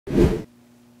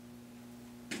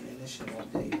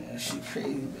shit crazy,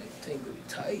 man. Think really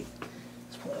tight.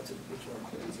 Let's pull out to the picture real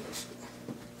crazy and shit.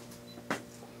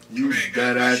 You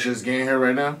dead ass just getting here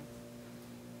right now?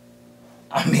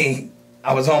 I mean,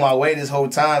 I was on my way this whole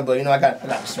time, but you know, I got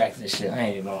distracted and shit. I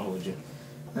ain't even gonna hold you.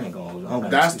 I ain't gonna hold you. I don't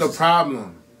got That's the excuses.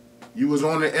 problem. You was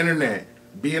on the internet,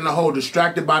 being a hoe,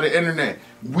 distracted by the internet.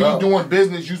 We Bro. doing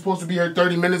business. You supposed to be here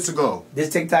 30 minutes ago. This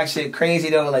TikTok shit crazy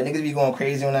though. Like niggas be going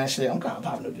crazy on that shit. I'm kind of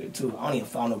popping up there too. I don't even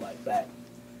follow nobody back.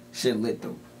 Shit lit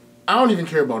though. I don't even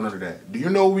care about none of that. Do you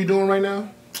know what we doing right now?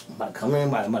 I'm about to come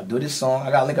in. I'm about to do this song.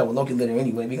 I gotta link up with Loki later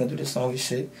anyway. We gonna do this song and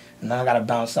shit. And now I gotta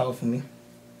bounce out for me.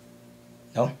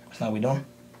 No, that's not what we doing.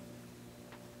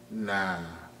 Nah,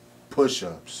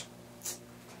 push-ups.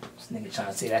 This nigga trying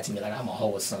to say that to me like I'm a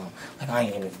hoe or something. Like I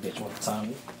ain't in this bitch all the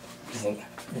time. This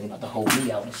nigga about to hold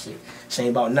me out and shit. Shit ain't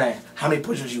about nothing. How many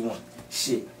push-ups you want?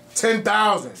 Shit.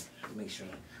 10,000. Make sure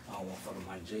I don't want fucking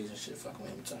my J's and shit. Fucking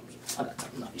with him. I got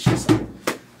time to knock this shit up.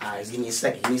 Alright, give me a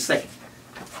second. Give me a second.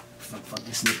 Fuck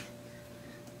this nigga.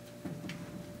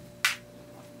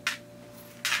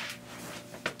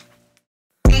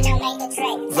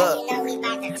 Look,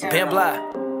 Ben Bly.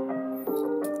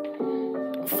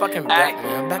 I'm fucking back,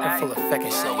 man. I'm back and full effect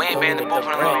and shit. We ain't been in the booth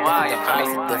in a little while, you feel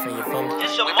me? Different, you feel me? We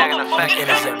back in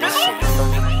effect. This shit, you feel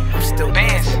me? I'm still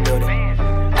Bands in the building.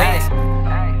 Bands.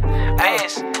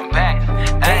 Bands, I'm back.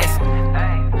 Bands.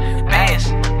 Bands.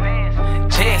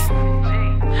 Cheers.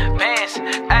 Bands.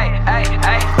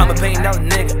 I'm a paying out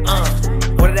nigga,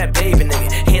 What of that baby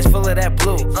nigga? Hands full of that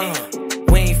blue,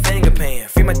 We ain't finger paying.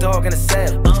 Free my dog in the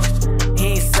cell, He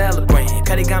ain't celebrating,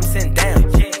 cause he got him sitting down.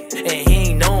 And he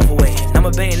ain't known for waiting. I'm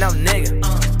a paying out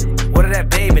nigga. What of that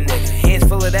baby nigga? Hands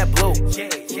full of that blue.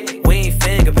 We ain't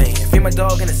finger paying. Free my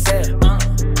dog in the cell,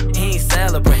 He ain't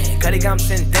celebrating, cause he got him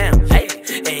sitting down.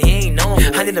 And he ain't known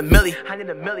for waiting. I need a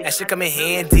milli. That shit come in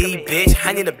handy, bitch.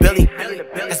 I need a Billy.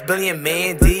 That's Billy and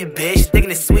Mandy, bitch.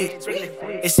 Thinking it's sweet.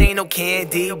 This ain't no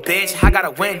candy, bitch. I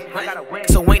gotta win,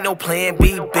 so ain't no plan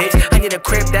B, bitch. I need a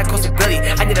crib that costs a billy.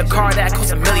 I need a car that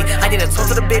costs a milli. I need to talk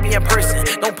to the baby in person.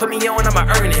 Don't put me on,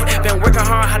 I'ma earn it. Been working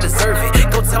hard, I deserve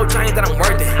it. Go tell Johnny that I'm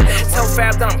worth it. Tell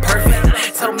Fab that I'm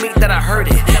perfect. Tell me that I heard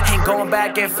it. Ain't going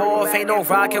back and forth, ain't no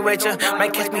rockin' with ya.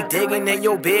 Might catch me digging in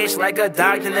your bitch like a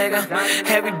doctor, nigga.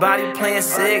 Everybody playing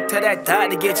sick, tell that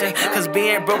doctor get ya. Cause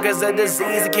being broke is a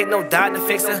disease, it can't no doctor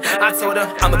fix her. I told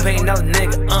her, I'ma pay another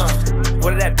nigga,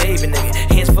 What of that baby nigga?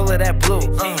 Hands full of that blue,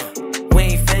 We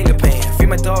ain't finger paying. Free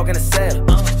my dog in the cell,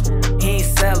 He ain't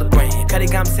celebrating, cause he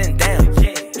got him sitting down.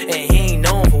 And he ain't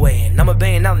known for waiting. I'ma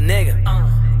pay another nigga,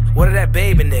 What of that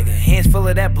baby nigga? Hands full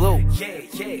of that blue,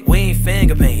 We ain't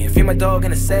finger paying. Free my dog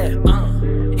in the cell,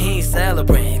 He ain't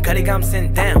celebrating, cause he got him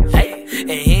sitting down. And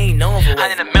he ain't known for waiting. I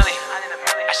need a milli.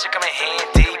 That shit come in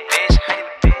handy, bitch.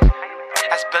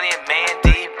 That's Billy and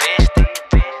Mandy, bitch.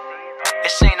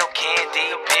 This ain't no candy,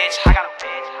 bitch. I got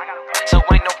so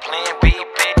ain't no plan